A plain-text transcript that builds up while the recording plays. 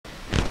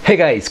Hey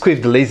guys,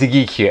 Quiv the Lazy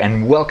Geek here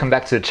and welcome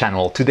back to the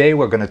channel. Today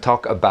we're going to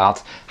talk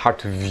about how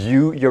to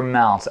view your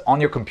mount on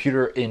your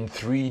computer in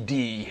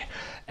 3D.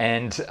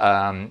 And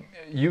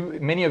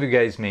many of you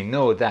guys may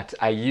know that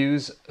I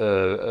use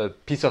a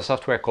piece of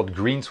software called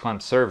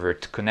GreenSwamp Server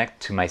to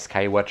connect to my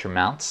Skywatcher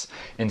mounts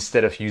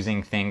instead of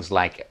using things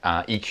like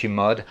EQ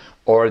Mod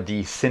or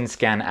the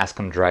SynScan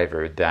ASCOM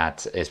driver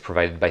that is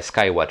provided by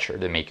Skywatcher,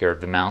 the maker of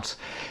the mount.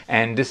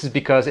 And this is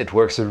because it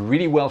works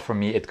really well for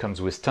me. It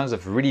comes with tons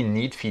of really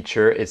neat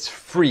features. It's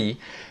free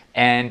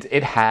and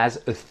it has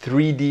a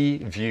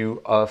 3D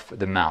view of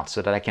the mount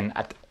so that I can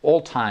at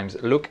all times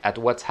look at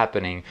what's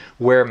happening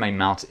where my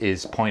mount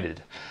is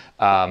pointed.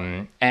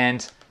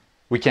 And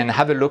we can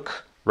have a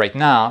look right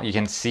now. You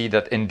can see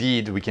that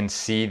indeed we can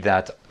see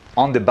that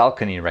on the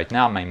balcony right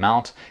now my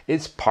mount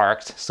is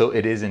parked, so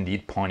it is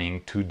indeed pointing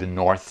to the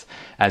north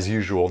as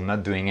usual,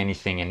 not doing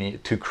anything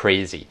too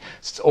crazy.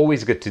 So it's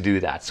always good to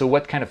do that. So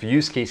what kind of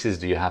use cases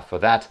do you have for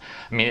that?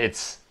 I mean,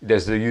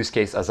 there's the use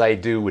case as I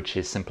do, which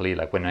is simply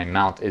like when my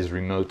mount is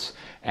remote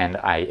and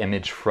I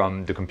image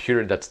from the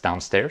computer that's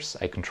downstairs.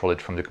 I control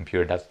it from the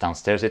computer that's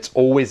downstairs. It's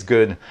always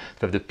good to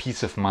have the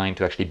peace of mind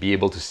to actually be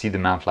able to see the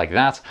mount like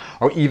that.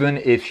 Or even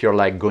if you're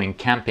like going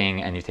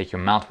camping and you take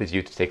your mount with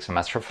you to take some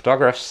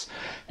astrophotographs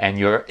and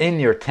you're in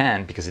your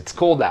tent because it's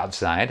cold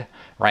outside,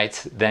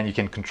 right? Then you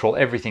can control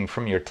everything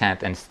from your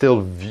tent and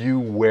still view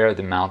where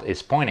the mount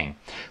is pointing,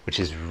 which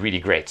is really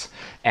great.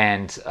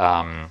 And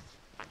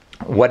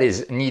what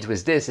is neat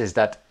with this is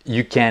that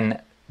you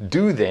can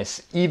do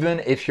this even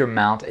if your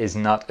mount is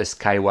not a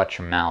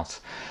Skywatcher mount.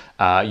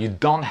 You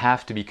don't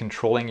have to be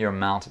controlling your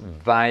mount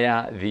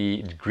via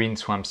the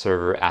GreenSwamp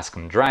Server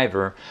ASCOM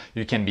driver.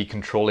 You can be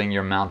controlling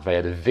your mount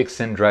via the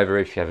Vixen driver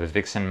if you have a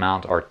Vixen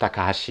mount, or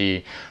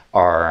Takahashi,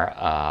 or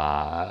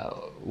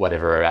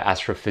whatever,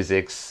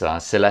 Astrophysics,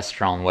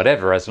 Celestron,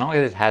 whatever. As long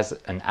as it has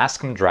an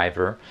ASCOM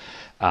driver,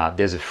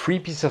 there's a free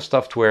piece of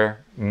software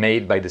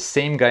made by the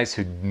same guys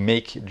who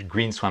make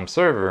GreenSwamp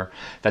Server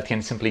that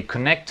can simply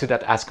connect to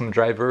that ASCOM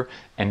driver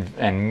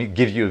and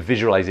give you a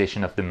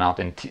visualization of the mount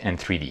in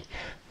 3D.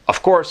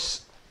 Of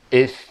course,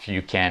 if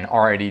you can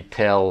already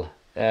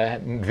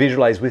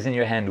visualize within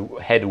your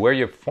head where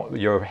your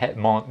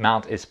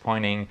mount is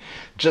pointing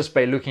just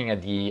by looking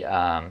at the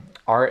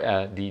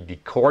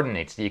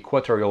coordinates, the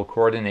equatorial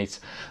coordinates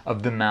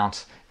of the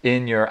mount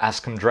in your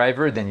ASCOM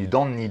driver, then you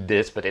don't need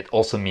this, but it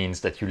also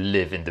means that you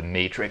live in the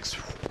Matrix.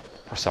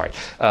 Sorry.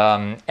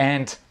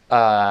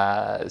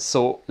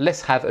 So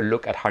let's have a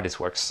look at how this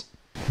works.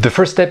 The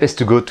first step is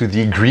to go to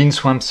the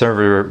GreenSwamp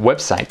Server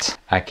website.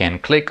 I can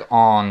click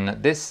on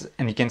this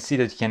and you can see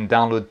that you can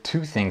download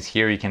two things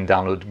here. You can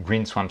download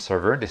GreenSwamp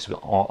Server. This will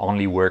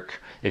only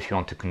work if you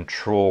want to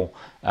control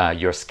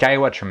your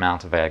Skywatcher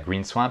mount via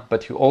GreenSwamp,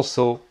 but you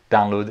also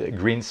download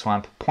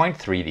GreenSwamp Point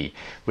 3D,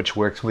 which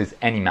works with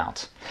any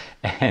mount.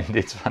 And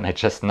it's fun, I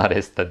just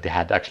noticed that they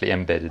had actually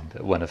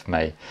embedded one of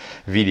my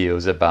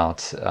videos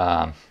about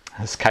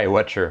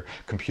Skywatcher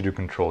computer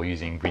control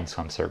using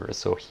GreenSwamp Server,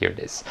 so here it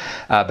is.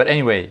 But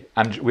anyway,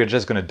 we're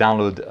just going to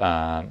download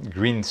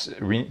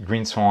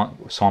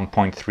GreenSwamp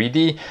Point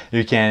 3D.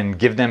 You can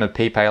give them a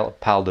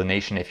PayPal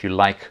donation if you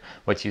like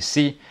what you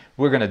see.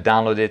 We're going to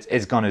download it.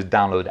 It's going to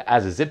download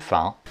as a zip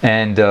file.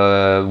 And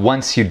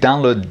once you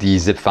download the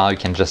zip file, you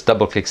can just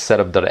double click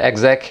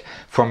setup.exec.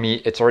 For me,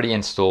 it's already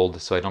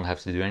installed, so I don't have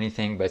to do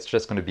anything, but it's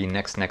just going to be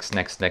next,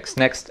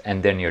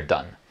 and then you're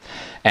done.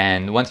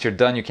 And once you're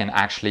done, you can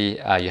actually,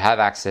 you have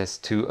access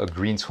to a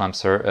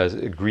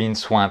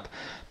GreenSwamp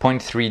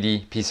Point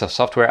 3D piece of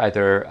software,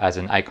 either as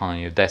an icon on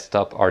your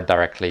desktop or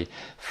directly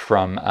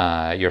from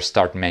your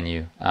start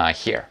menu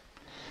here.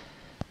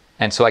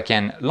 And so I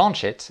can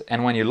launch it,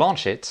 and when you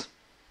launch it,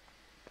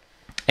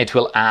 it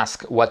will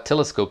ask what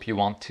telescope you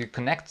want to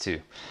connect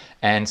to.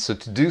 And so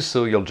to do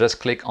so, you'll just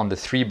click on the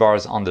three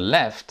bars on the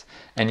left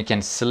and you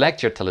can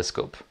select your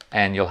telescope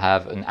and you'll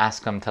have an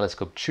ASCOM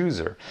telescope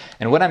chooser.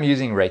 And what I'm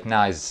using right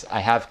now is I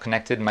have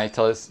connected to my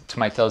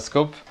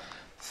telescope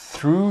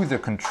through the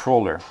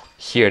controller.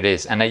 Here it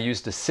is, and I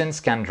use the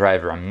SynScan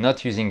driver. I'm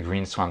not using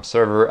GreenSwamp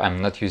Server,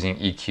 I'm not using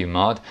EQ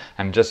Mod,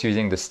 I'm just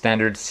using the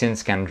standard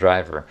SynScan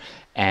driver.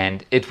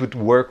 And it would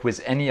work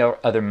with any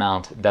other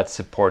mount that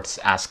supports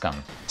ASCOM.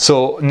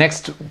 So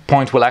next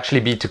point will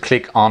actually be to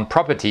click on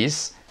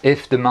Properties.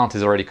 If the mount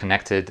is already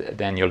connected,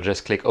 then you'll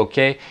just click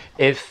OK.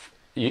 If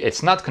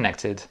it's not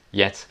connected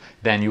yet,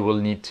 then you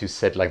will need to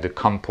set like the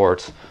COM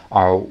port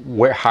or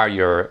how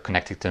you're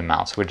connected to the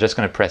mount. So we're just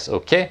going to press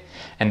OK,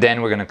 and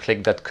then we're going to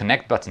click that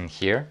connect button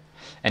here,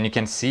 and you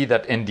can see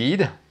that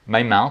indeed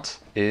my mount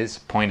is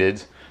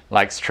pointed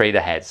like straight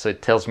ahead. So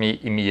it tells me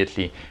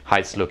immediately how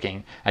it's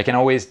looking. I can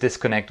always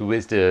disconnect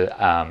with the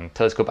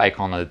telescope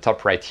icon on the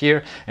top right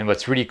here. And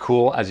what's really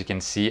cool, as you can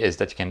see, is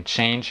that you can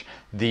change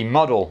the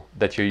model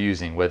that you're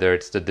using, whether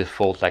it's the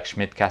default like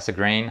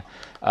Schmidt-Cassegrain,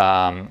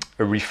 a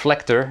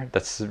reflector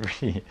that's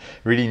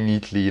really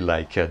neatly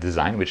like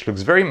designed, which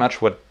looks very much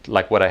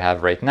like what I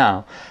have right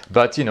now.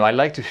 But you know, I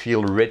like to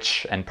feel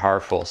rich and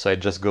powerful, so I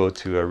just go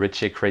to a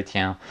Richer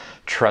Chrétien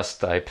Truss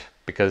type,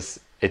 because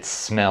it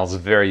smells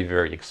very,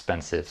 very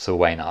expensive, so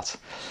why not?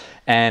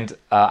 And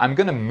I'm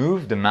going to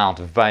move the mount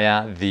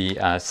via the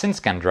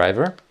SynScan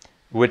driver,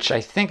 which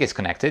I think is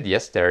connected.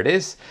 Yes, there it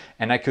is.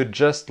 And I could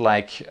just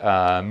like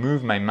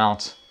move my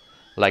mount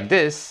like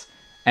this,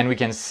 and we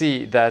can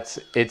see that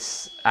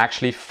it's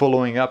actually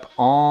following up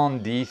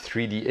on the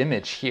 3D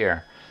image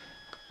here.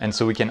 And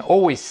so we can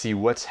always see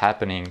what's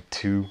happening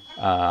to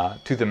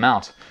the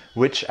mount,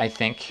 which I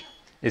think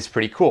is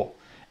pretty cool.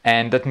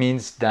 And that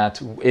means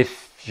that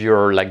if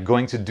you're like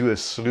going to do a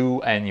slew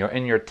and you're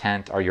in your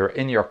tent or you're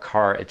in your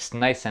car, it's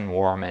nice and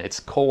warm and it's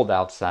cold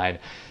outside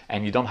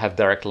and you don't have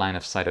direct line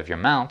of sight of your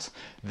mount,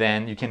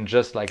 then you can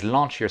just like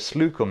launch your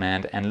slew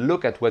command and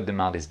look at what the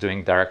mount is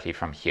doing directly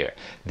from here.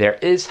 There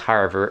is,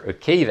 however, a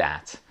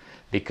caveat,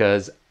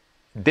 because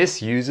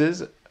this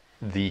uses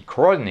the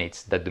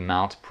coordinates that the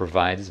mount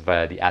provides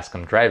via the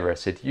ASCOM driver.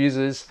 So it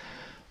uses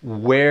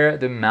where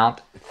the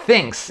mount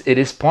thinks it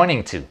is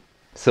pointing to.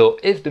 So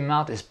if the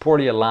mount is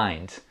poorly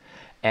aligned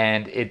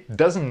and it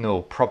doesn't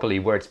know properly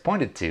where it's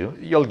pointed to,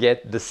 you'll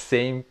get the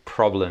same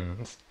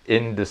problems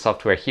in the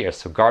software here.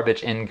 So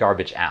garbage in,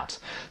 garbage out.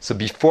 So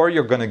before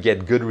you're going to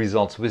get good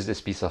results with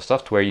this piece of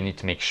software, you need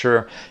to make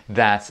sure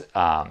that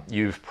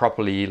you've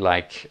properly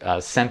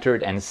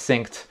centered and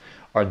synced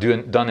or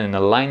done an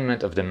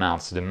alignment of the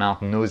mount, so the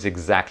mount knows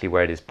exactly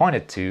where it is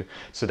pointed to,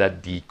 so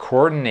that the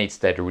coordinates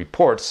that it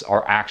reports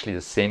are actually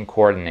the same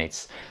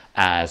coordinates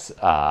as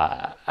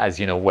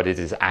you know what it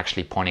is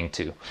actually pointing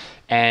to.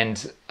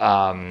 And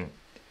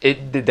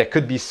there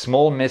could be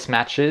small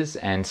mismatches,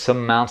 and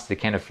some mounts, they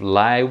kind of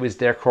lie with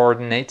their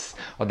coordinates,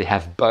 or they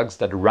have bugs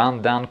that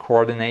round down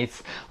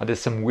coordinates, or there's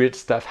some weird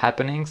stuff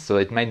happening, so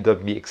it might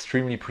not be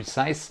extremely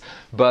precise,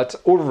 but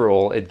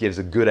overall it gives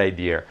a good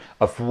idea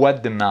of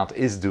what the mount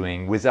is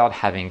doing without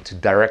having to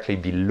directly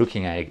be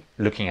looking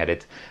at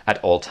it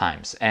at all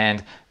times.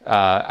 And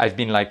I've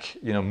been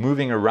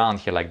moving around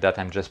here like that.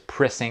 I'm just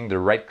pressing the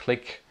right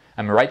click.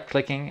 I'm right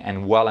clicking,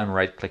 and while I'm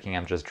right clicking,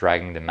 I'm just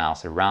dragging the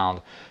mouse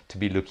around to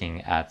be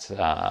looking at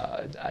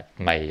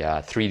my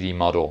 3D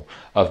model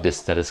of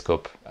this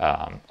telescope,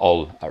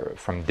 all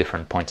from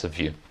different points of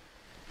view.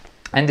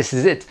 And this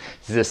is it.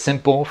 This is a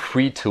simple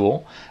free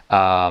tool.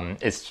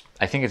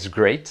 I think it's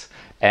great.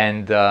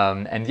 And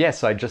yeah,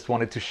 so I just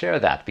wanted to share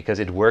that because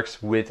it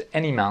works with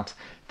any mount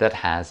that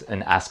has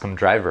an ASCOM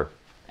driver.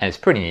 And it's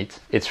pretty neat,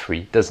 it's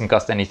free, doesn't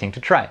cost anything to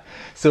try.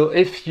 So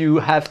if you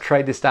have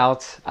tried this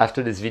out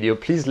after this video,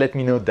 please let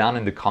me know down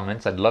in the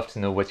comments. I'd love to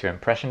know what your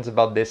impressions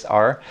about this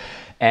are.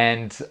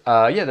 And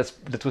yeah,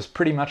 that was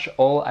pretty much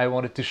all I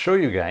wanted to show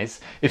you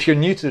guys. If you're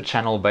new to the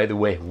channel, by the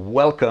way,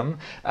 welcome.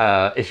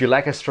 If you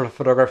like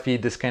astrophotography,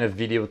 this kind of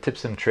video,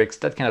 tips and tricks,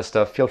 that kind of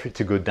stuff, feel free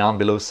to go down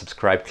below,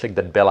 subscribe, click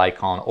that bell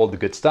icon, all the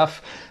good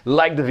stuff.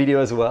 Like the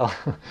video as well.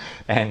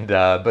 And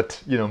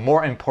but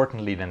more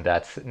importantly than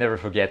that, never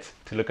forget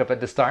to look up at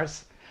the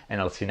stars,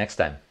 and I'll see you next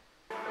time.